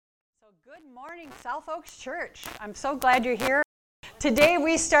Good morning, South Oaks Church. I'm so glad you're here. Today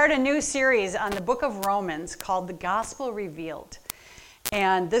we start a new series on the book of Romans called The Gospel Revealed.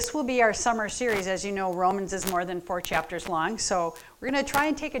 And this will be our summer series. As you know, Romans is more than 4 chapters long. So we're going to try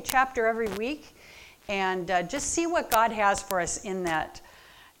and take a chapter every week and just see what God has for us in that.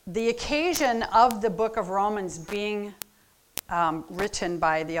 The occasion of the book of Romans being written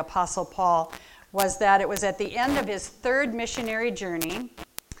by the Apostle Paul was that it was at the end of his third missionary journey.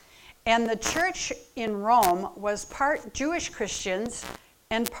 And the church in Rome was part Jewish Christians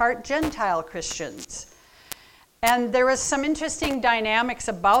and part Gentile Christians. And there was some interesting dynamics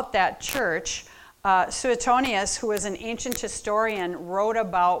about that church. Suetonius, who was an ancient historian, wrote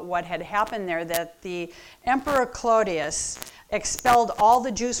about what had happened there, that the Emperor Claudius expelled all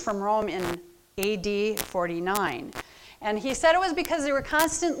the Jews from Rome in AD 49. And he said it was because they were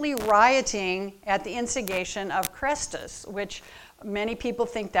constantly rioting at the instigation of Chrestus, which many people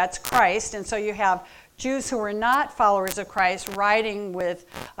think that's Christ. And so you have Jews who were not followers of Christ rioting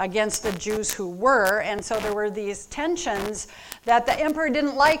against the Jews who were. And so there were these tensions that the emperor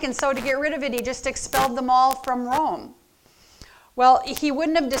didn't like. And so to get rid of it, he just expelled them all from Rome. Well, he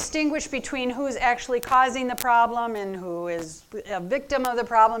wouldn't have distinguished between who's actually causing the problem and who is a victim of the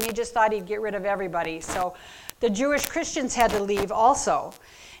problem. He just thought he'd get rid of everybody. So the Jewish Christians had to leave also.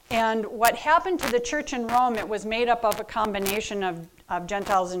 And what happened to the church in Rome, it was made up of a combination of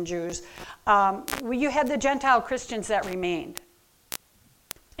Gentiles and Jews. You had the Gentile Christians that remained.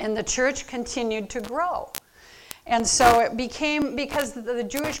 And the church continued to grow. And so it became, because the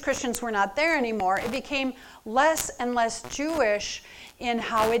Jewish Christians were not there anymore, it became less and less Jewish in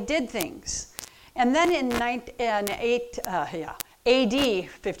how it did things. And then in AD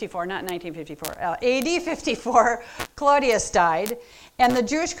 54, not 1954, AD 54, Claudius died, and the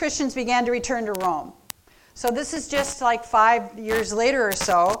Jewish Christians began to return to Rome. So this is just like 5 years later or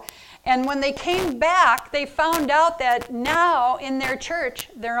so. And when they came back, they found out that now in their church,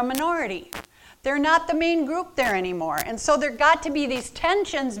 they're a minority. They're not the main group there anymore. And so there got to be these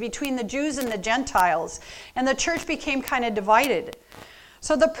tensions between the Jews and the Gentiles, and the church became kind of divided.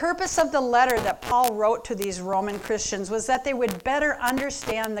 So the purpose of the letter that Paul wrote to these Roman Christians was that they would better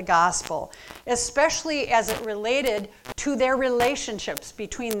understand the gospel, especially as it related to their relationships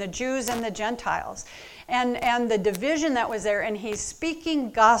between the Jews and the Gentiles, and the division that was there, and he's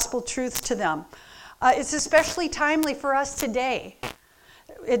speaking gospel truth to them. It's especially timely for us today.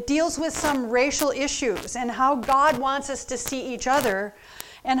 It deals with some racial issues and how God wants us to see each other,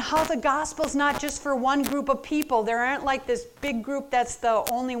 and how the gospel's not just for one group of people. There aren't like this big group that's the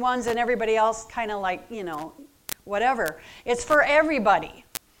only ones and everybody else kind of like, whatever. It's for everybody.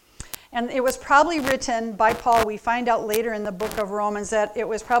 And it was probably written by Paul. We find out later in the book of Romans that it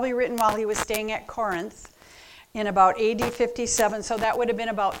was probably written while he was staying at Corinth in about AD 57. So that would have been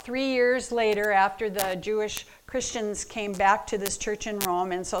about 3 years later after the Jewish Christians came back to this church in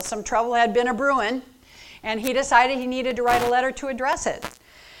Rome. And so some trouble had been a-brewing. And he decided he needed to write a letter to address it.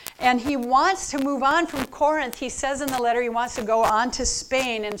 And he wants to move on from Corinth. He says in the letter he wants to go on to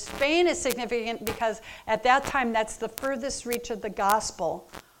Spain. And Spain is significant because at that time that's the furthest reach of the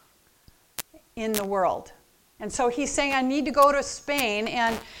gospel in the world. And so he's saying, I need to go to Spain.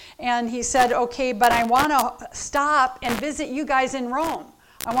 And he said, okay, but I want to stop and visit you guys in Rome.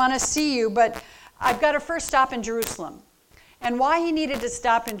 I want to see you, but I've got to first stop in Jerusalem. And why he needed to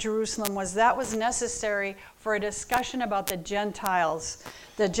stop in Jerusalem was that was necessary for a discussion about the Gentiles,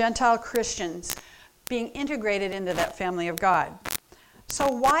 the Gentile Christians, being integrated into that family of God. So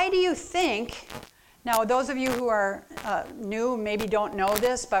why do you think, now those of you who are new maybe don't know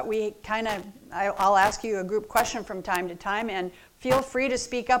this, but I'll ask you a group question from time to time, and feel free to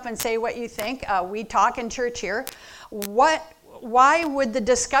speak up and say what you think. We talk in church here. Why would the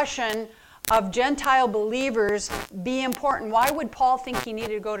discussion of Gentile believers be important? Why would Paul think he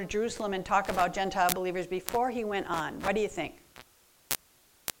needed to go to Jerusalem and talk about Gentile believers before he went on? What do you think?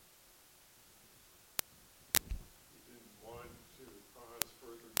 He didn't want to cause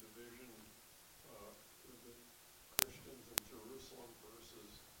further division with the Christians in Jerusalem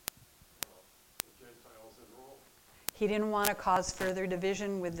versus the Gentiles in Rome. He didn't want to cause further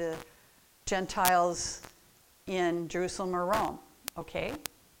division with the Gentiles in Jerusalem or Rome. Okay.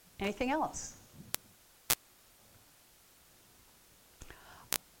 Anything else?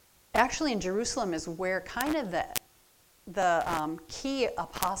 Actually, in Jerusalem is where kind of the key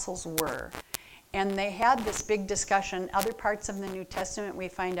apostles were. And they had this big discussion. Other parts of the New Testament, we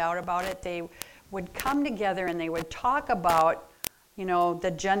find out about it. They would come together and they would talk about,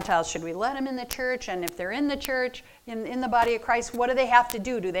 the Gentiles, should we let them in the church? And if they're in the church, in the body of Christ, what do they have to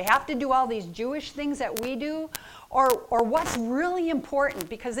do? Do they have to do all these Jewish things that we do? Or what's really important?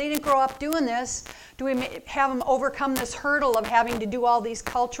 Because they didn't grow up doing this. Do we have them overcome this hurdle of having to do all these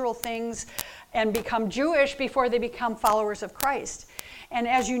cultural things and become Jewish before they become followers of Christ? And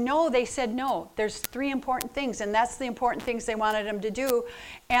as you know, they said no. There's 3 important things, and that's the important things they wanted them to do.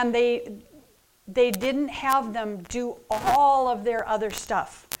 And they didn't have them do all of their other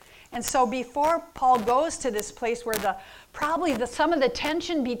stuff. And so before Paul goes to this place where some of the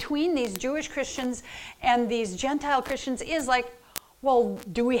tension between these Jewish Christians and these Gentile Christians is like, well,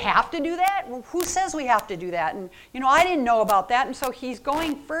 do we have to do that? Well, who says we have to do that? And, I didn't know about that. And so he's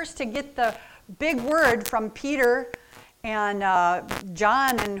going first to get the big word from Peter and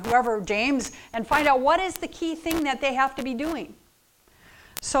John and whoever, James, and find out what is the key thing that they have to be doing.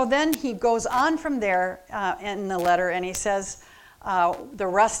 So then he goes on from there in the letter, and he says the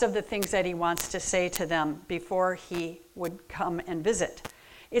rest of the things that he wants to say to them before he would come and visit.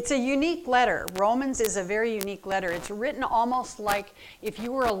 It's a unique letter. Romans is a very unique letter. It's written almost like if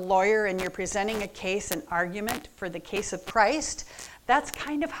you were a lawyer and you're presenting a case, an argument for the case of Christ. That's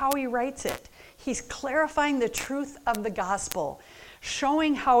kind of how he writes it. He's clarifying the truth of the gospel,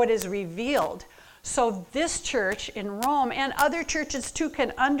 showing how it is revealed. So this church in Rome and other churches too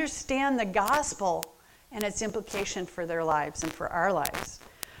can understand the gospel and its implication for their lives and for our lives.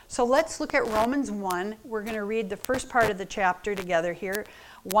 So let's look at Romans 1. We're going to read the first part of the chapter together here,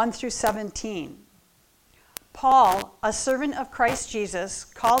 1 through 17. Paul, a servant of Christ Jesus,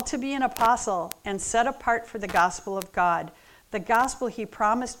 called to be an apostle and set apart for the gospel of God, the gospel he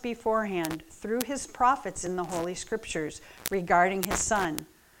promised beforehand through his prophets in the Holy Scriptures regarding his Son,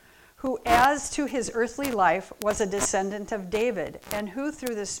 who as to his earthly life was a descendant of David, and who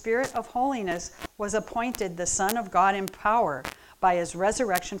through the Spirit of holiness was appointed the Son of God in power by his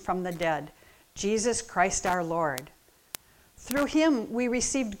resurrection from the dead, Jesus Christ our Lord. Through him we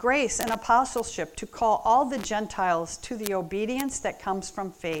received grace and apostleship to call all the Gentiles to the obedience that comes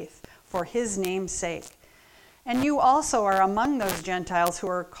from faith for his name's sake. And you also are among those Gentiles who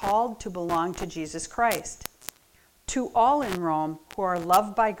are called to belong to Jesus Christ. To all in Rome who are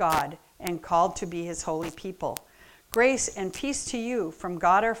loved by God and called to be his holy people, grace and peace to you from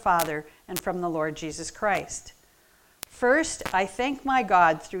God our Father and from the Lord Jesus Christ. First, I thank my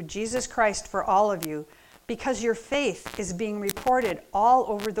God through Jesus Christ for all of you, because your faith is being reported all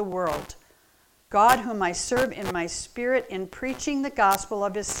over the world. God, whom I serve in my spirit in preaching the gospel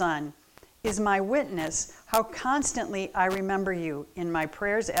of his Son, is my witness how constantly I remember you in my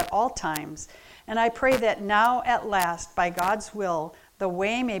prayers at all times, and I pray that now at last, by God's will, the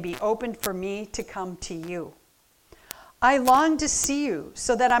way may be opened for me to come to you. I long to see you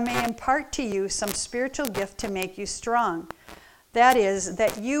so that I may impart to you some spiritual gift to make you strong. That is,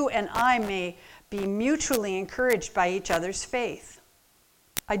 that you and I may be mutually encouraged by each other's faith.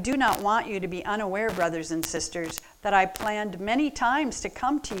 I do not want you to be unaware, brothers and sisters, that I planned many times to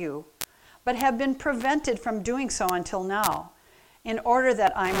come to you, but have been prevented from doing so until now, in order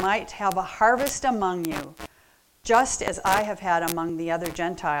that I might have a harvest among you, just as I have had among the other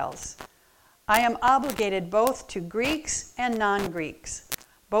Gentiles. I am obligated both to Greeks and non-Greeks,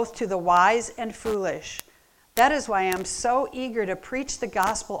 both to the wise and foolish. That is why I am so eager to preach the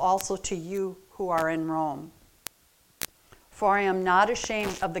gospel also to you who are in Rome. For I am not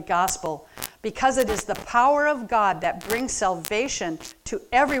ashamed of the gospel, because it is the power of God that brings salvation to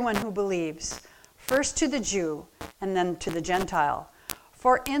everyone who believes, first to the Jew and then to the Gentile.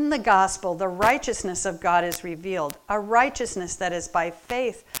 For in the gospel the righteousness of God is revealed, a righteousness that is by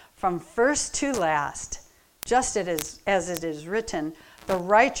faith from first to last, just as it is written, the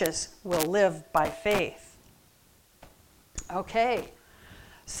righteous will live by faith. Okay.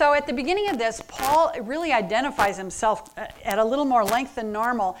 So at the beginning of this, Paul really identifies himself at a little more length than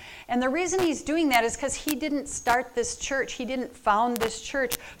normal. And the reason he's doing that is because he didn't start this church. He didn't found this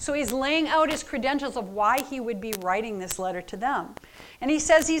church. So he's laying out his credentials of why he would be writing this letter to them. And he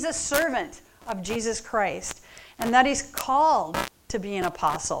says he's a servant of Jesus Christ and that he's called to be an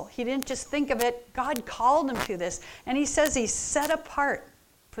apostle. He didn't just think of it. God called him to this. And he says he's set apart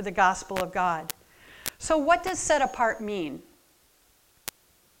for the gospel of God. So what does set apart mean?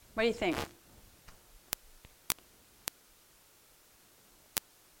 What do you think?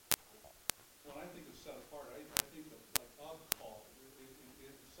 When I think of set apart, I think of like of call.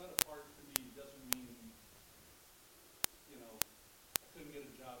 Set apart to me doesn't mean, I couldn't get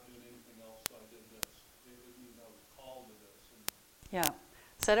a job doing anything else, so I did this. It means I was called to this. Yeah.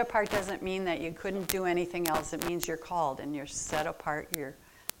 Set apart doesn't mean that you couldn't do anything else. It means you're called and you're set apart.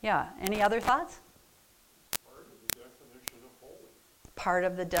 Yeah. Any other thoughts? Part of the definition of holy. part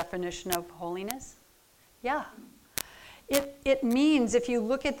of the definition of holiness? Yeah. It means, if you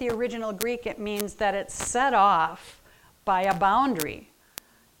look at the original Greek, it means that it's set off by a boundary.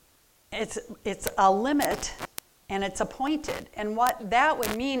 It's a limit, and it's appointed. And what that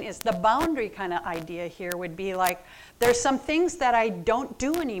would mean is the boundary kind of idea here would be like, there's some things that I don't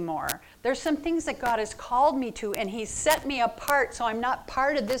do anymore. There's some things that God has called me to, and He's set me apart, so I'm not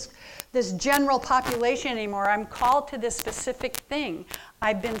part of this general population anymore. I'm called to this specific thing.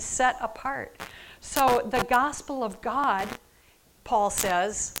 I've been set apart. So the gospel of God, Paul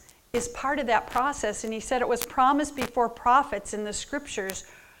says, is part of that process. And he said it was promised before prophets in the scriptures,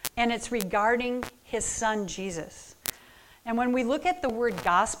 and it's regarding his son Jesus. And when we look at the word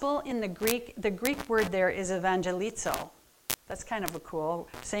gospel in the Greek word there is evangelizo. That's kind of a cool,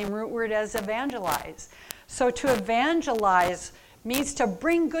 same root word as evangelize. So to evangelize means to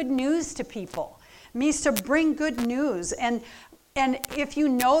bring good news to people, means to bring good news. And if you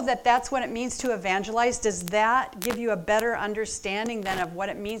know that that's what it means to evangelize, does that give you a better understanding than of what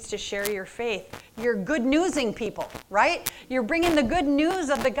it means to share your faith? You're good newsing people, right? You're bringing the good news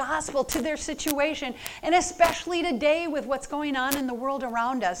of the gospel to their situation, and especially today with what's going on in the world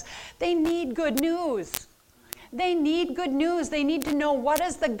around us. They need good news. They need good news. They need to know, what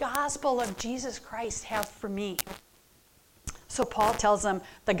does the gospel of Jesus Christ have for me? So Paul tells them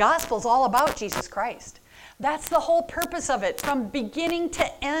the gospel's all about Jesus Christ. That's the whole purpose of it, from beginning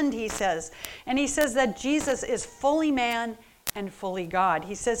to end, he says. And he says that Jesus is fully man and fully God.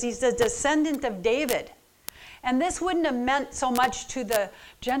 He says he's a descendant of David. And this wouldn't have meant so much to the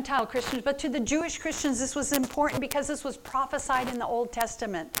Gentile Christians, but to the Jewish Christians this was important because this was prophesied in the Old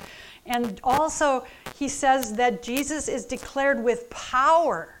Testament. And also he says that Jesus is declared with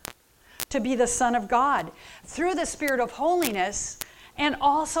power to be the Son of God through the Spirit of holiness, and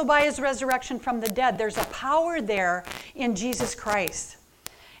also by his resurrection from the dead. There's a power there in Jesus Christ.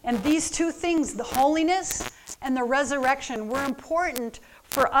 And these two things, the holiness and the resurrection, were important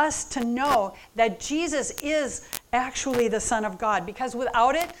for us to know that Jesus is actually the Son of God. Because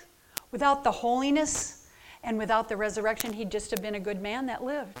without it, without the holiness and without the resurrection, he'd just have been a good man that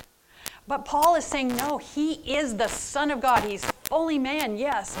lived. But Paul is saying, no, he is the Son of God. He's fully man,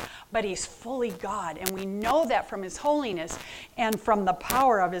 yes, but he's fully God. And we know that from his holiness and from the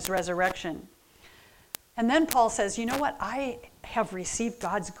power of his resurrection. And then Paul says, you know what? I have received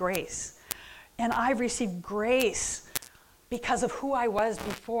God's grace. And I've received grace because of who I was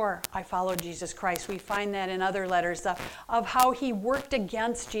before I followed Jesus Christ. We find that in other letters of how he worked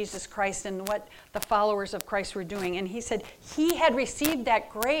against Jesus Christ and what the followers of Christ were doing. And he said he had received that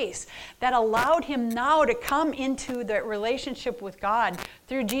grace that allowed him now to come into the relationship with God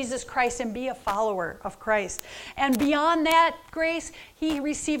through Jesus Christ and be a follower of Christ. And beyond that grace, he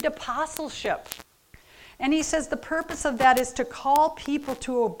received apostleship. And he says the purpose of that is to call people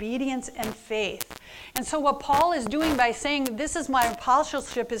to obedience and faith. And so what Paul is doing by saying, this is my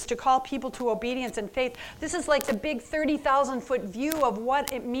apostleship, is to call people to obedience and faith. This is like the big 30,000-foot view of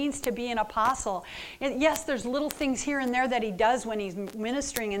what it means to be an apostle. And yes, there's little things here and there that he does when he's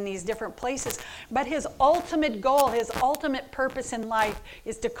ministering in these different places. But his ultimate goal, his ultimate purpose in life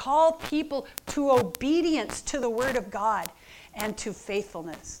is to call people to obedience to the Word of God and to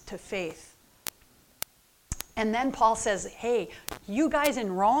faithfulness, to faith. And then Paul says, hey, you guys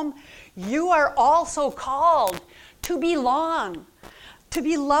in Rome, you are also called to belong, to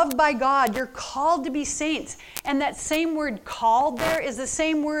be loved by God. You're called to be saints. And that same word called there is the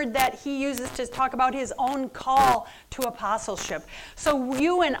same word that he uses to talk about his own call to apostleship. So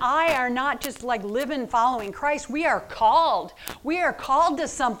you and I are not just like living following Christ. We are called. We are called to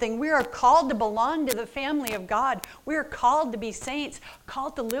something. We are called to belong to the family of God. We are called to be saints,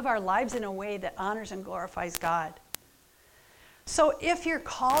 called to live our lives in a way that honors and glorifies God. So if you're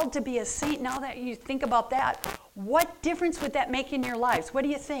called to be a saint, now that you think about that, what difference would that make in your lives? What do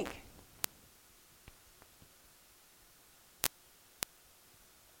you think?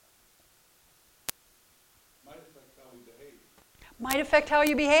 Might affect how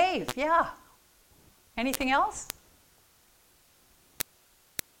you behave, yeah. Anything else?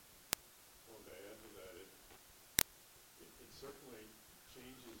 Well, to add to that, it certainly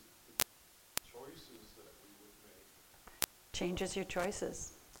changes the choices that we would make. Changes your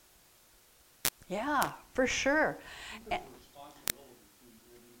choices. Yeah, for sure. There's a responsibility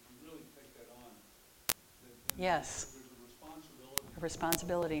when you really take that on. Yes. There's a responsibility. A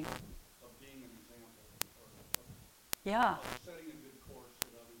responsibility. Of being an example, or Yeah. of setting a good course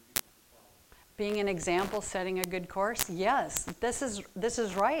that other people can follow. Being an example, setting a good course? Yes, this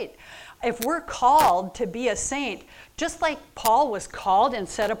is right. If we're called to be a saint, just like Paul was called and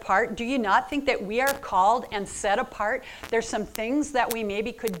set apart, do you not think that we are called and set apart? There's some things that we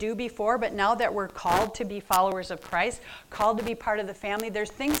maybe could do before, but now that we're called to be followers of Christ, called to be part of the family, there's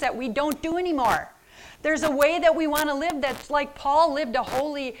things that we don't do anymore. There's a way that we want to live that's like Paul lived a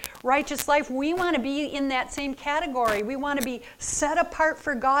holy, righteous life. We want to be in that same category. We want to be set apart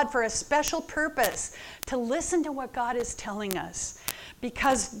for God for a special purpose, to listen to what God is telling us.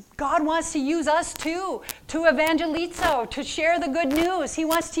 Because God wants to use us too, to evangelizo, to share the good news. He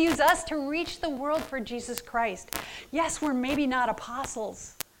wants to use us to reach the world for Jesus Christ. Yes, we're maybe not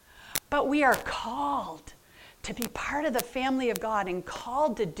apostles, but we are called to be part of the family of God and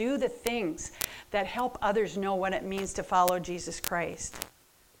called to do the things that help others know what it means to follow Jesus Christ.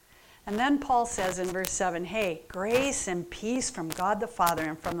 And then Paul says in verse 7, hey, grace and peace from God the Father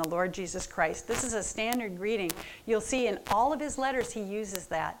and from the Lord Jesus Christ. This is a standard greeting. You'll see in all of his letters he uses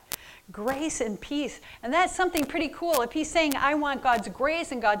that. Grace and peace. And that's something pretty cool. If he's saying, I want God's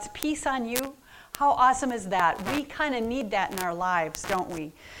grace and God's peace on you, how awesome is that? We kind of need that in our lives, don't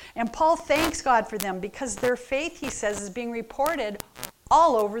we? And Paul thanks God for them because their faith, he says, is being reported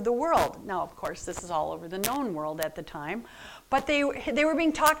all over the world. Now, of course, this is all over the known world at the time. But they were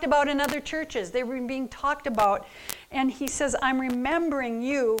being talked about in other churches. They were being talked about. And he says, I'm remembering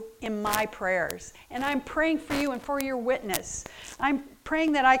you in my prayers. And I'm praying for you and for your witness. I'm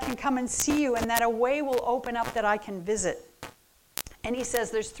praying that I can come and see you and that a way will open up that I can visit. And he says,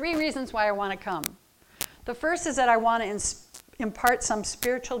 there's 3 reasons why I want to come. The first is that I want to impart some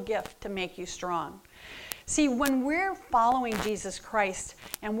spiritual gift to make you strong. See, when we're following Jesus Christ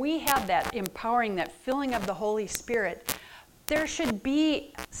and we have that empowering, that filling of the Holy Spirit, there should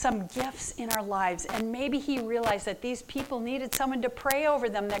be some gifts in our lives. And maybe he realized that these people needed someone to pray over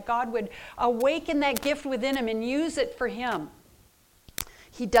them, that God would awaken that gift within him and use it for him.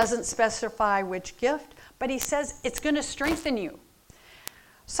 He doesn't specify which gift, but he says it's going to strengthen you.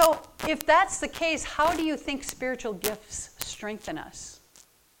 So if that's the case, how do you think spiritual gifts strengthen us?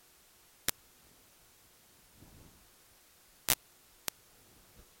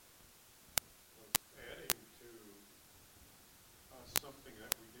 Adding to something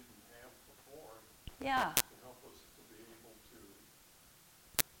that we didn't have before. Yeah. To help us to be able to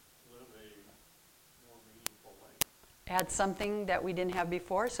live a more meaningful life. Add something that we didn't have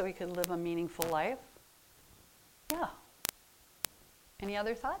before so we could live a meaningful life. Yeah. Any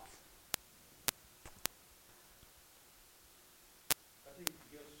other thoughts? I think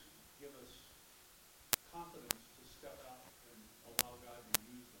gifts give us confidence to step out and allow God to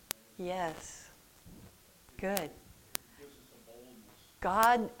use them. Yes. Good. It gives us a boldness.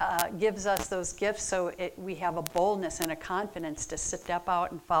 God gives us those gifts so we have a boldness and a confidence to step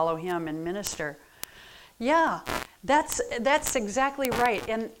out and follow him and minister. Yeah, that's exactly right.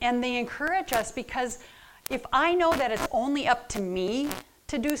 And they encourage us because if I know that it's only up to me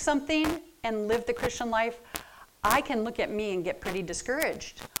to do something and live the Christian life, I can look at me and get pretty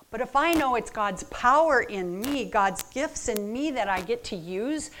discouraged. But if I know it's God's power in me, God's gifts in me that I get to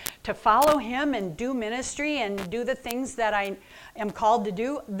use to follow him and do ministry and do the things that I am called to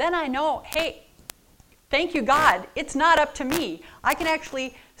do, then I know, hey, thank you, God. It's not up to me. I can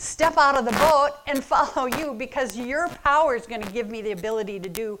actually step out of the boat and follow you because your power is going to give me the ability to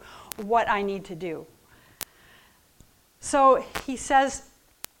do what I need to do. So he says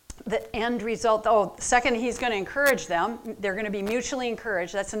the end result, second, he's going to encourage them. They're going to be mutually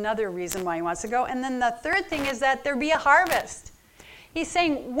encouraged. That's another reason why he wants to go. And then the third thing is that there be a harvest. He's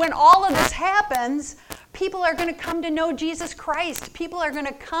saying when all of this happens, people are going to come to know Jesus Christ. People are going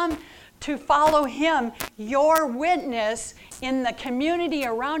to come to follow him. Your witness in the community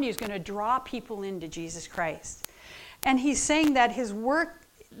around you is going to draw people into Jesus Christ. And he's saying that his work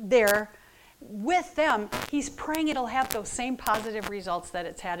there with them, he's praying it'll have those same positive results that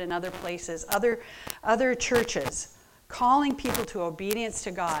it's had in other places, other churches, calling people to obedience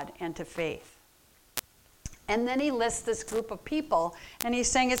to God and to faith. And then he lists this group of people, and he's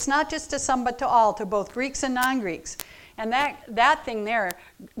saying it's not just to some but to all, to both Greeks and non-Greeks. And that thing there,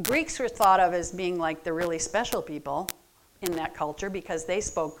 Greeks were thought of as being like the really special people in that culture because they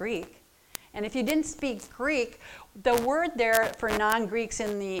spoke Greek. And if you didn't speak Greek, the word there for non-Greeks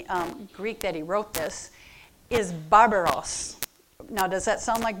in the Greek that he wrote this is barbaros. Now, does that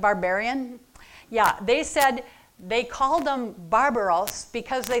sound like barbarian? Yeah, they called them barbaros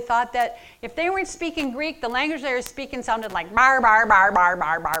because they thought that if they weren't speaking Greek, the language they were speaking sounded like bar, bar, bar, bar,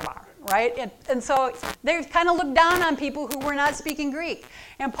 bar, bar, bar. right? And so they kind of looked down on people who were not speaking Greek.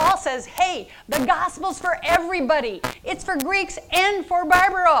 And Paul says, hey, the gospel's for everybody. It's for Greeks and for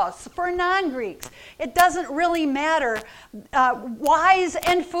barbaros, for non-Greeks. It doesn't really matter, wise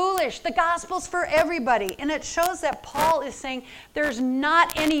and foolish. The gospel's for everybody. And it shows that Paul is saying there's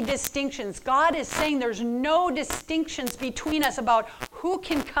not any distinctions. God is saying there's no distinctions between us about who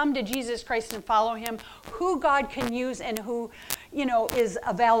can come to Jesus Christ and follow him, who God can use, and who, is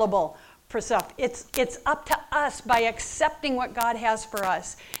available for stuff. It's up to us by accepting what God has for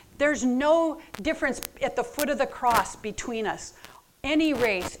us. There's no difference at the foot of the cross between us. Any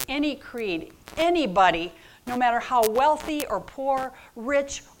race, any creed, anybody, no matter how wealthy or poor,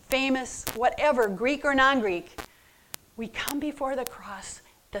 rich, famous, whatever, Greek or non-Greek, we come before the cross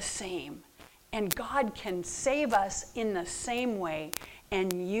the same. And God can save us in the same way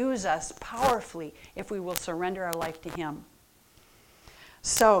and use us powerfully if we will surrender our life to him.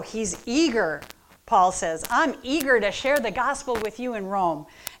 So he's eager, Paul says, I'm eager to share the gospel with you in Rome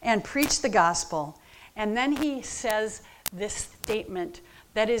and preach the gospel. And then he says this statement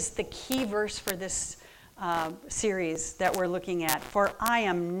that is the key verse for this series that we're looking at. For I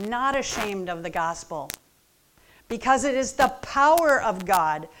am not ashamed of the gospel, because it is the power of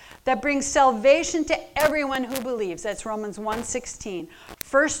God that brings salvation to everyone who believes. That's Romans 1:16.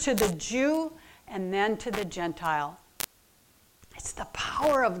 First to the Jew and then to the Gentile. It's the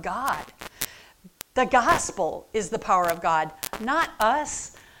power of God. The gospel is the power of God, not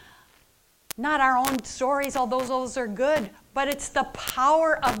us, not our own stories, although those are good, but it's the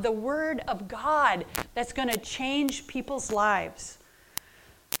power of the Word of God that's going to change people's lives.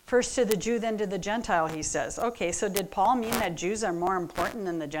 First to the Jew, then to the Gentile, he says. Okay, so did Paul mean that Jews are more important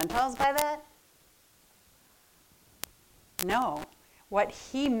than the Gentiles by that? No. What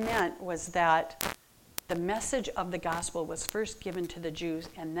he meant was that the message of the gospel was first given to the Jews,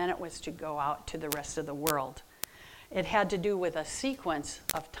 and then it was to go out to the rest of the world. It had to do with a sequence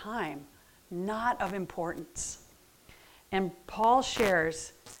of time, not of importance. And Paul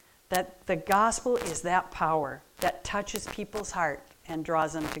shares that the gospel is that power that touches people's heart and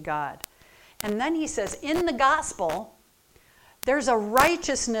draws them to God. And then he says, in the gospel, there's a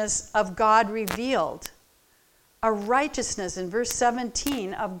righteousness of God revealed. A righteousness, in verse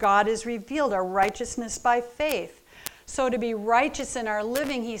 17, of God is revealed, a righteousness by faith. So to be righteous in our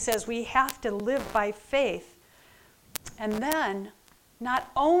living, he says, we have to live by faith. And then,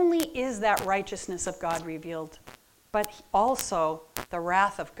 not only is that righteousness of God revealed, but also the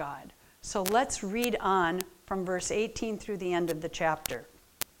wrath of God. So let's read on from verse 18 through the end of the chapter.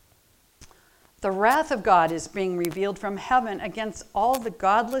 The wrath of God is being revealed from heaven against all the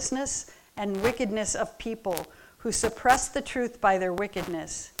godlessness and wickedness of people who suppress the truth by their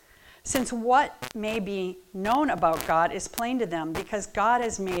wickedness. Since what may be known about God is plain to them, because God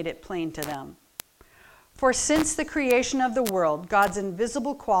has made it plain to them. For since the creation of the world, God's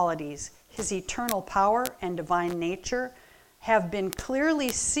invisible qualities, his eternal power and divine nature, have been clearly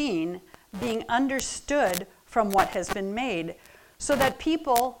seen, being understood from what has been made, so that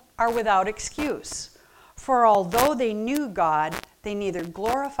people are without excuse. For although they knew God, they neither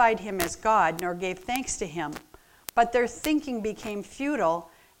glorified him as God nor gave thanks to him, but their thinking became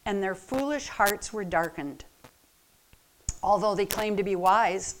futile, and their foolish hearts were darkened. Although they claimed to be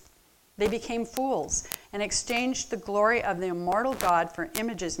wise, they became fools and exchanged the glory of the immortal God for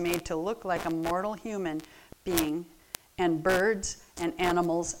images made to look like a mortal human being, and birds and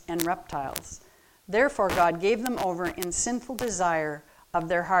animals and reptiles. Therefore God gave them over in sinful desire of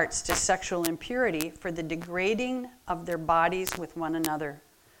their hearts to sexual impurity for the degrading of their bodies with one another.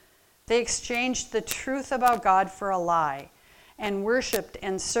 They exchanged the truth about God for a lie, and worshipped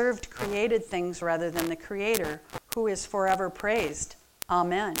and served created things rather than the Creator, who is forever praised.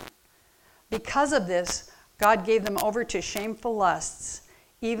 Amen. Because of this, God gave them over to shameful lusts.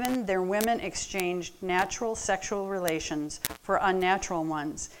 Even their women exchanged natural sexual relations for unnatural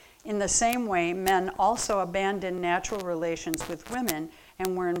ones. In the same way, men also abandoned natural relations with women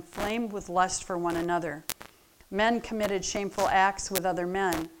and were inflamed with lust for one another. Men committed shameful acts with other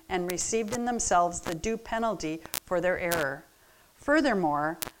men and received in themselves the due penalty for their error.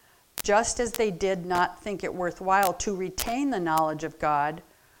 Furthermore, just as they did not think it worthwhile to retain the knowledge of God,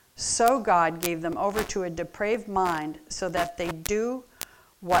 so God gave them over to a depraved mind so that they do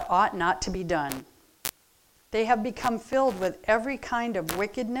what ought not to be done. They have become filled with every kind of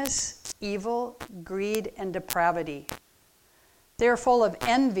wickedness, evil, greed, and depravity. They are full of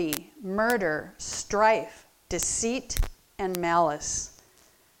envy, murder, strife, deceit, and malice.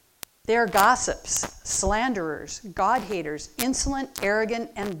 They are gossips, slanderers, God-haters, insolent,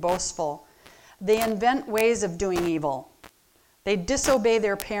 arrogant, and boastful. They invent ways of doing evil. They disobey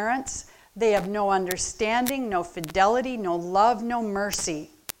their parents. They have no understanding, no fidelity, no love, no mercy.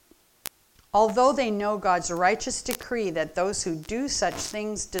 Although they know God's righteous decree that those who do such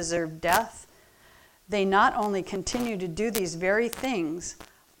things deserve death, they not only continue to do these very things,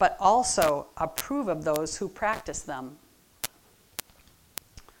 but also approve of those who practice them.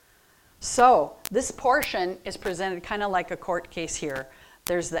 So, this portion is presented kind of like a court case here.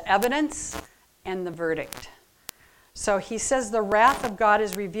 There's the evidence and the verdict. So he says the wrath of God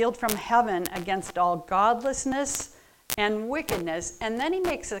is revealed from heaven against all godlessness and wickedness. And then he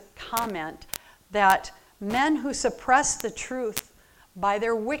makes a comment that men who suppress the truth by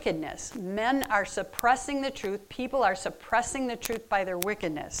their wickedness, men are suppressing the truth, people are suppressing the truth by their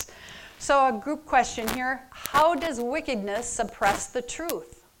wickedness. So a group question here, how does wickedness suppress the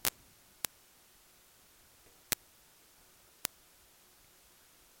truth?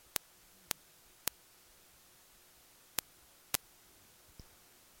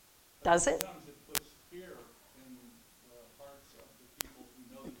 Does it? Sometimes it puts fear in the hearts of the people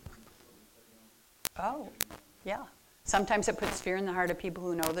who know the truth so that they don't. Oh, yeah. Sometimes it puts fear in the heart of people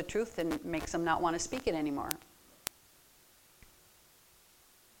who know the truth and makes them not want to speak it anymore.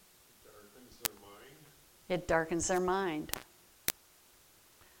 Darkens their mind. It darkens their mind.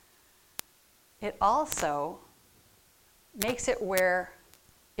 It also makes it where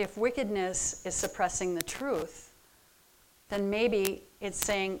if wickedness is suppressing the truth, then maybe it's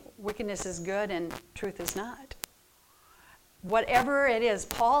saying wickedness is good and truth is not. Whatever it is,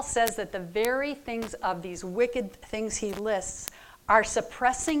 Paul says that the very things of these wicked things he lists are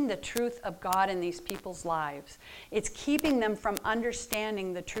suppressing the truth of God in these people's lives. It's keeping them from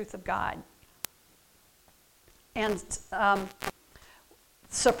understanding the truth of God. And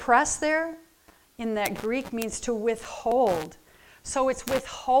suppress there in that Greek means to withhold. So it's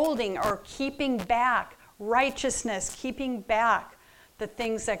withholding or keeping back righteousness, keeping back the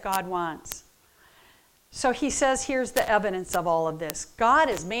things that God wants. So he says, here's the evidence of all of this. God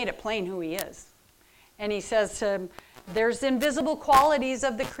has made it plain who he is. And he says there's invisible qualities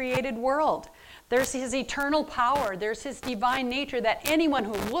of the created world. There's his eternal power. There's his divine nature that anyone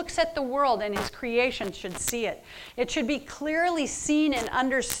who looks at the world and his creation should see it. It should be clearly seen and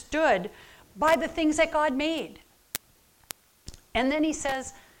understood by the things that God made. And then he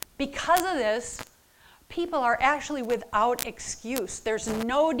says, because of this, people are actually without excuse. There's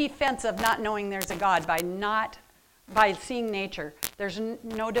no defense of not knowing there's a God by seeing nature. There's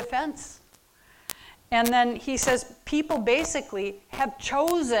no defense. And then he says people basically have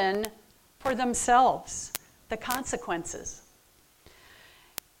chosen for themselves the consequences.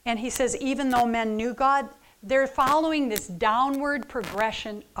 And he says even though men knew God, they're following this downward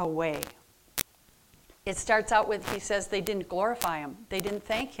progression away. It starts out with, he says, they didn't glorify him. They didn't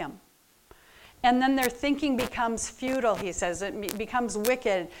thank him. And then their thinking becomes futile, he says. It becomes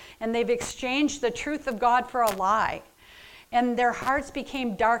wicked. And they've exchanged the truth of God for a lie. And their hearts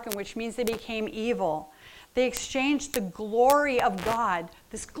became darkened, which means they became evil. They exchanged the glory of God,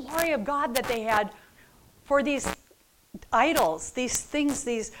 this glory of God that they had, for these idols, these things,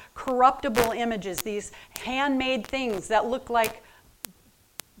 these corruptible images, these handmade things that look like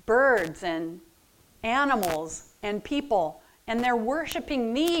birds and animals and people. And they're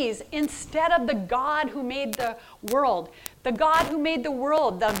worshiping these instead of the God who made the world. The God who made the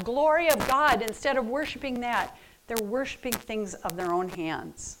world, the glory of God, instead of worshiping that, they're worshiping things of their own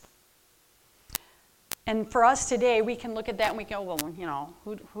hands. And for us today, we can look at that and we go, well, you know,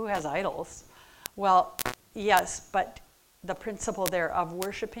 who has idols? Well, yes, but the principle there of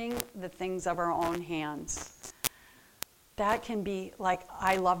worshiping the things of our own hands, that can be like,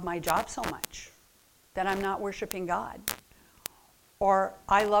 I love my job so much that I'm not worshiping God. Or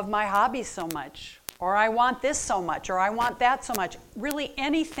I love my hobbies so much, or I want this so much, or I want that so much. Really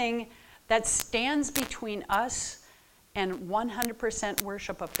anything that stands between us and 100%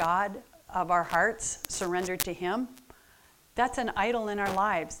 worship of God, of our hearts surrendered to him, that's an idol in our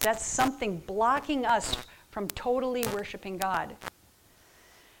lives. That's something blocking us from totally worshiping God.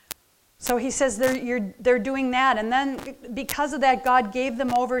 So he says they're doing that, and then because of that, God gave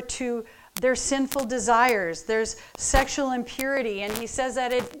them over to their sinful desires. There's sexual impurity, and he says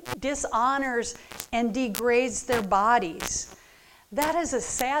that it dishonors and degrades their bodies. That is a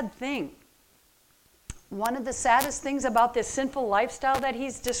sad thing. One of the saddest things about this sinful lifestyle that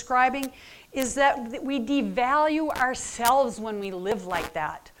he's describing is that we devalue ourselves when we live like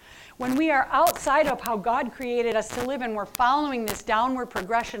that. When we are outside of how God created us to live and we're following this downward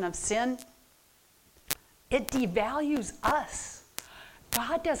progression of sin, it devalues us.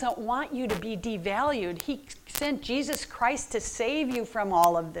 God doesn't want you to be devalued. He sent Jesus Christ to save you from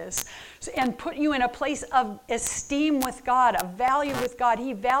all of this and put you in a place of esteem with God, of value with God.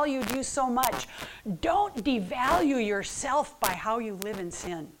 He valued you so much. Don't devalue yourself by how you live in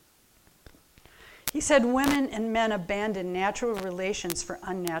sin. He said women and men abandon natural relations for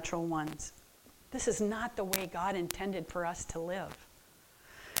unnatural ones. This is not the way God intended for us to live.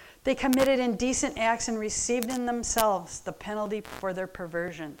 They committed indecent acts and received in themselves the penalty for their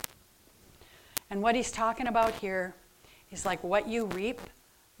perversion. And what he's talking about here is like what you reap,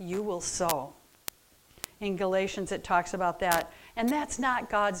 you will sow. In Galatians, it talks about that. And that's not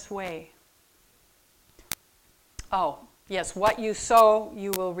God's way. Oh, yes, what you sow,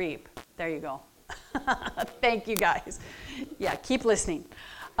 you will reap. There you go. Thank you, guys. Yeah, keep listening.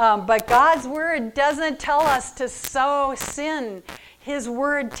 But God's word doesn't tell us to sow sin. His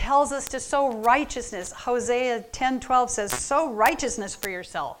word tells us to sow righteousness. Hosea 10:12 says, sow righteousness for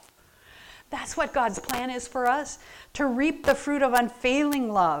yourself. That's what God's plan is for us, to reap the fruit of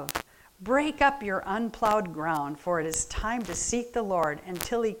unfailing love. Break up your unplowed ground, for it is time to seek the Lord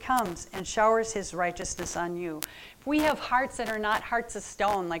until he comes and showers his righteousness on you. If we have hearts that are not hearts of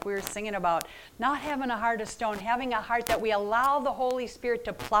stone, like we were singing about, not having a heart of stone, having a heart that we allow the Holy Spirit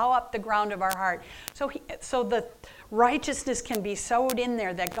to plow up the ground of our heart, so the righteousness can be sowed in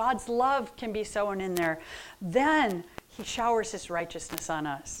there, that God's love can be sown in there, then he showers his righteousness on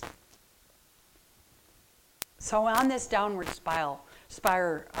us. So on this downward spiral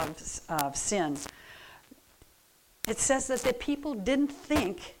of sin, it says that the people didn't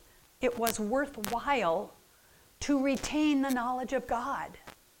think it was worthwhile to retain the knowledge of God.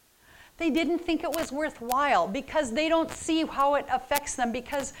 They didn't think it was worthwhile because they don't see how it affects them,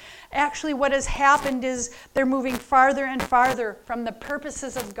 because actually what has happened is they're moving farther and farther from the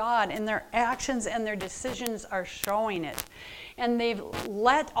purposes of God, and their actions and their decisions are showing it. And they've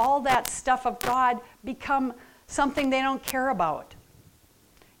let all that stuff of God become something they don't care about.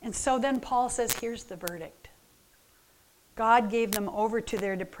 And so then Paul says, here's the verdict. God gave them over to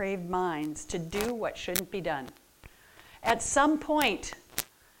their depraved minds to do what shouldn't be done. At some point,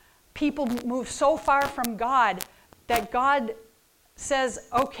 people move so far from God that God says,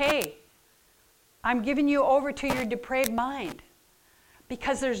 okay, I'm giving you over to your depraved mind,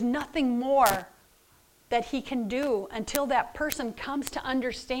 because there's nothing more that he can do until that person comes to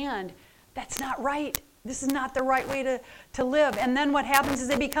understand that's not right. This is not the right way to live. And then what happens is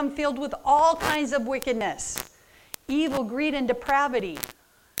they become filled with all kinds of wickedness, evil, greed, and depravity,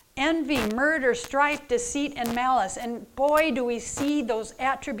 envy, murder, strife, deceit, and malice. And boy, do we see those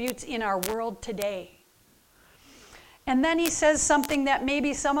attributes in our world today. And then he says something that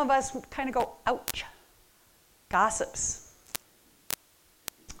maybe some of us kind of go, ouch. Gossips,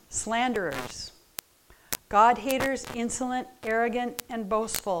 slanderers, God-haters, insolent, arrogant, and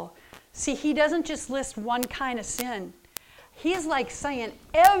boastful. See, he doesn't just list one kind of sin. He's like saying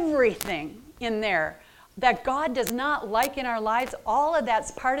everything in there that God does not like in our lives. All of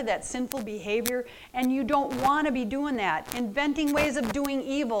that's part of that sinful behavior, and you don't want to be doing that. Inventing ways of doing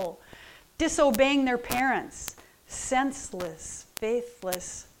evil, disobeying their parents, senseless,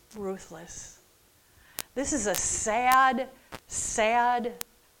 faithless, ruthless. This is a sad, sad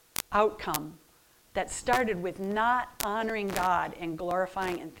outcome that started with not honoring God and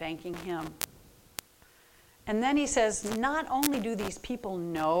glorifying and thanking him. And then he says, not only do these people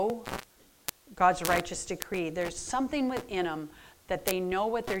know God's righteous decree, there's something within them that they know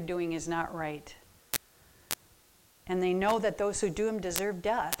what they're doing is not right. And they know that those who do them deserve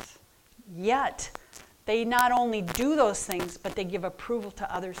death. Yet, they not only do those things, but they give approval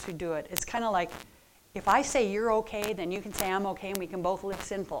to others who do it. It's kind of like, if I say you're okay, then you can say I'm okay, and we can both live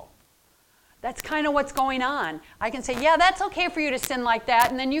sinful. That's kind of what's going on. I can say, yeah, that's okay for you to sin like that,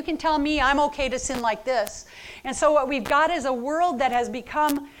 and then you can tell me I'm okay to sin like this. And so what we've got is a world that has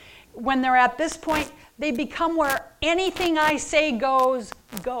become, when they're at this point, they become where anything I say goes.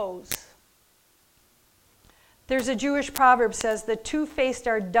 There's a Jewish proverb says, the two-faced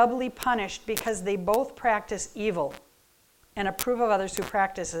are doubly punished because they both practice evil and approve of others who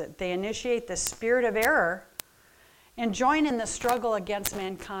practice it. They initiate the spirit of error and join in the struggle against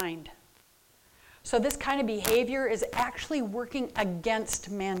mankind. So this kind of behavior is actually working against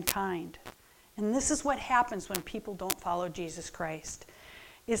mankind. And this is what happens when people don't follow Jesus Christ.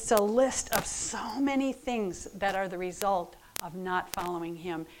 It's a list of so many things that are the result of not following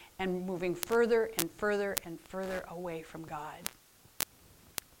him and moving further and further and further away from God.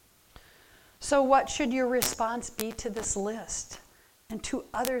 So what should your response be to this list and to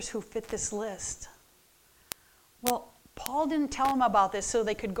others who fit this list? Well, Paul didn't tell them about this so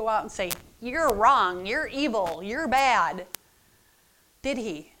they could go out and say, you're wrong, you're evil, you're bad. Did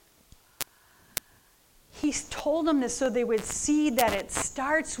he? He's told them this so they would see that it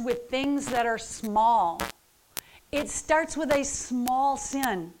starts with things that are small. It starts with a small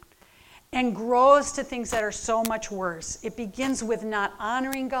sin and grows to things that are so much worse. It begins with not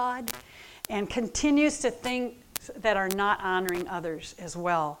honoring God and continues to things that are not honoring others as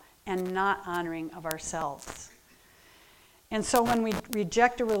well and not honoring of ourselves. And so when we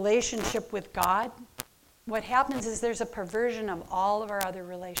reject a relationship with God, what happens is there's a perversion of all of our other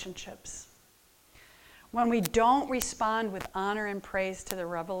relationships. When we don't respond with honor and praise to the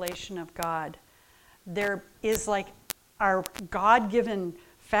revelation of God, there is like our God-given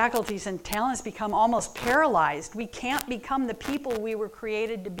faculties and talents become almost paralyzed. We can't become the people we were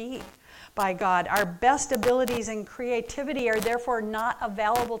created to be by God. Our best abilities and creativity are therefore not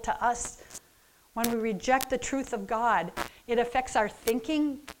available to us. When we reject the truth of God, it affects our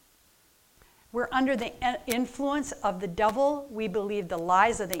thinking. We're under the influence of the devil. We believe the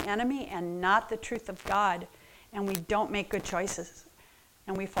lies of the enemy and not the truth of God. And we don't make good choices.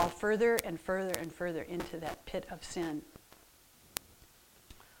 And we fall further and further and further into that pit of sin.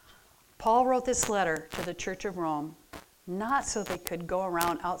 Paul wrote this letter to the Church of Rome, not so they could go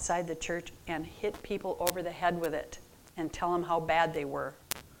around outside the church and hit people over the head with it and tell them how bad they were.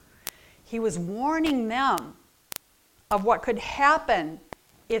 He was warning them of what could happen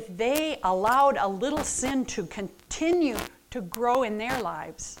if they allowed a little sin to continue to grow in their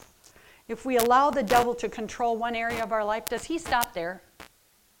lives. If we allow the devil to control one area of our life, does he stop there?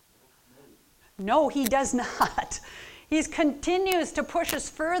 No, he does not. He continues to push us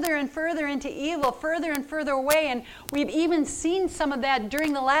further and further into evil, further and further away. And we've even seen some of that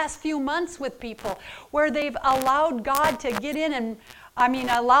during the last few months with people where they've allowed God to get in and,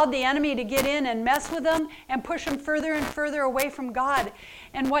 allowed the enemy to get in and mess with them and push them further and further away from God.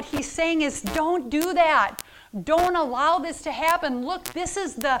 And what he's saying is, don't do that. Don't allow this to happen. Look, this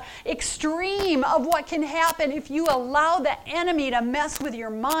is the extreme of what can happen if you allow the enemy to mess with your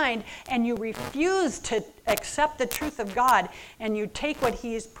mind and you refuse to accept the truth of God and you take what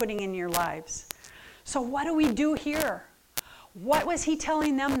he is putting in your lives. So what do we do here? What was he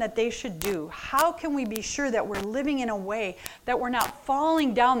telling them that they should do? How can we be sure that we're living in a way that we're not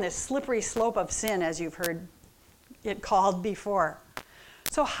falling down this slippery slope of sin, as you've heard it called before?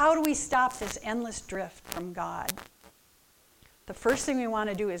 So how do we stop this endless drift from God? The first thing we want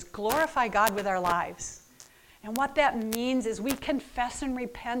to do is glorify God with our lives. And what that means is we confess and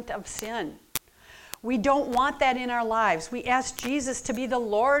repent of sin. We don't want that in our lives. We ask Jesus to be the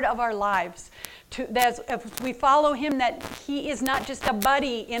Lord of our lives. That if we follow him, that he is not just a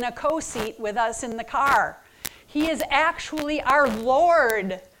buddy in a co-seat with us in the car. He is actually our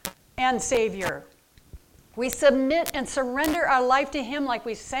Lord and Savior. We submit and surrender our life to him like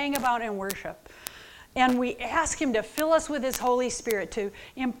we sang about in worship. And we ask him to fill us with his Holy Spirit, to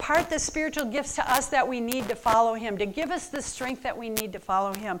impart the spiritual gifts to us that we need to follow him, to give us the strength that we need to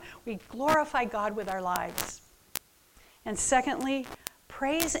follow him. We glorify God with our lives. And secondly,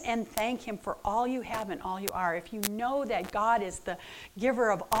 praise and thank him for all you have and all you are. If you know that God is the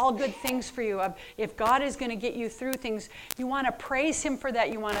giver of all good things for you, if God is going to get you through things, you want to praise him for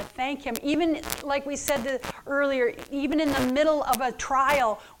that. You want to thank him. Even like we said earlier, even in the middle of a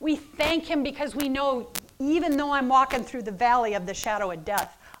trial, we thank him because we know even though I'm walking through the valley of the shadow of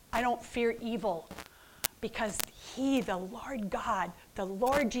death, I don't fear evil because he, the Lord God, the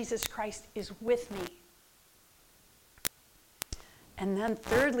Lord Jesus Christ, is with me. And then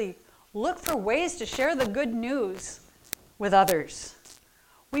thirdly, look for ways to share the good news with others.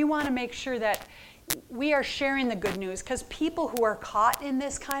 We want to make sure that we are sharing the good news because people who are caught in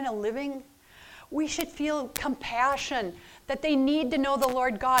this kind of living, we should feel compassion that they need to know the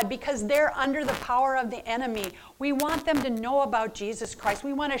Lord God because they're under the power of the enemy. We want them to know about Jesus Christ.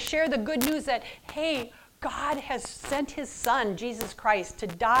 We want to share the good news that, hey, God has sent his son, Jesus Christ, to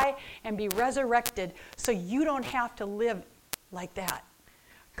die and be resurrected so you don't have to live like that.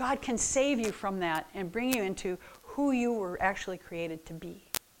 God can save you from that and bring you into who you were actually created to be.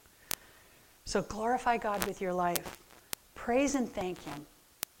 So glorify God with your life. Praise and thank him.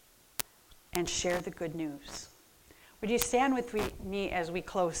 And share the good news. Would you stand with me as we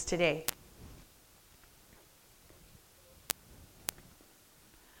close today?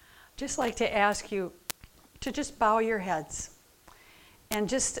 Just like to ask you to just bow your heads and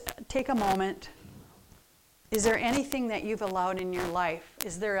just take a moment. Is there anything that you've allowed in your life?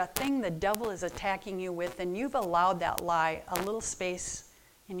 Is there a thing the devil is attacking you with and you've allowed that lie a little space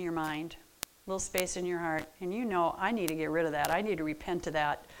in your mind, a little space in your heart, and you know, I need to get rid of that. I need to repent of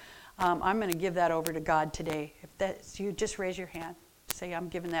that. I'm going to give that over to God today. If that's you, just raise your hand. Say, I'm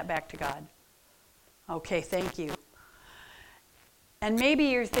giving that back to God. Okay, thank you. And maybe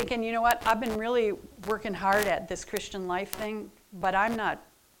you're thinking, you know what, I've been really working hard at this Christian life thing, but I'm not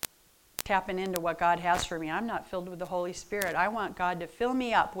tapping into what God has for me. I'm not filled with the Holy Spirit. I want God to fill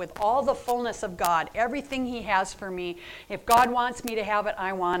me up with all the fullness of God, everything He has for me. If God wants me to have it,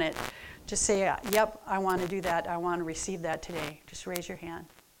 I want it. Just say, yep, I want to do that. I want to receive that today. Just raise your hand.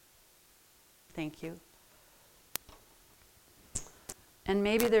 Thank you. And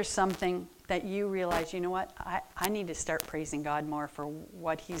maybe there's something that you realize, you know what, I need to start praising God more for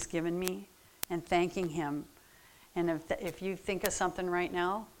what He's given me and thanking Him. And if you think of something right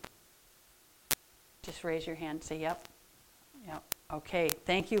now, just raise your hand and say, yep. Okay,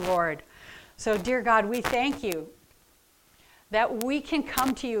 thank you, Lord. So, dear God, we thank you that we can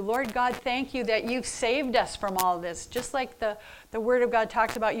come to you. Lord God, thank you that you've saved us from all this. Just like the Word of God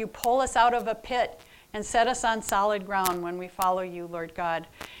talks about, you pull us out of a pit and set us on solid ground when we follow you, Lord God.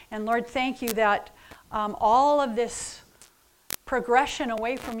 And Lord, thank you that all of this progression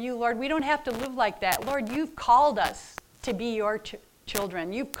away from you, Lord, we don't have to live like that. Lord, you've called us to be your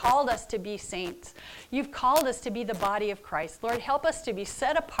children. You've called us to be saints. You've called us to be the body of Christ. Lord, help us to be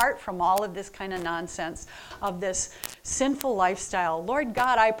set apart from all of this kind of nonsense, of this sinful lifestyle. Lord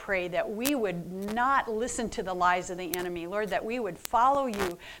God, I pray that we would not listen to the lies of the enemy. Lord, that we would follow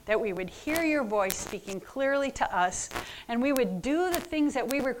you, that we would hear your voice speaking clearly to us, and we would do the things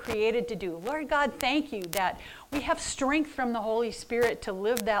that we were created to do. Lord God, thank you that we have strength from the Holy Spirit to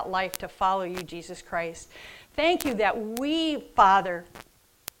live that life, to follow you, Jesus Christ. Thank you that we, Father,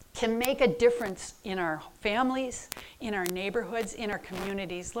 can make a difference in our families, in our neighborhoods, in our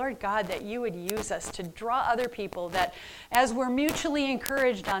communities. Lord God, that you would use us to draw other people, that as we're mutually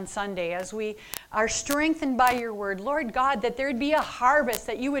encouraged on Sunday, as we are strengthened by your word, Lord God, that there would be a harvest,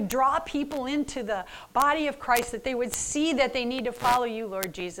 that you would draw people into the body of Christ, that they would see that they need to follow you,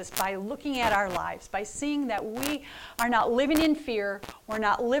 Lord Jesus, by looking at our lives, by seeing that we are not living in fear, we're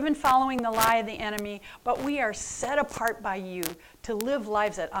not living following the lie of the enemy, but we are set apart by you to live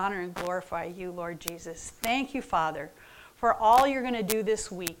lives that honor and glorify you, Lord Jesus. Thank you, Father, for all you're going to do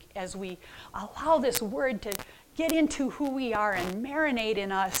this week as we allow this word to get into who we are and marinate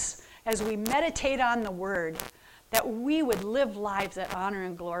in us as we meditate on the word, that we would live lives that honor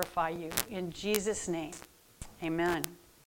and glorify you. In Jesus' name, amen.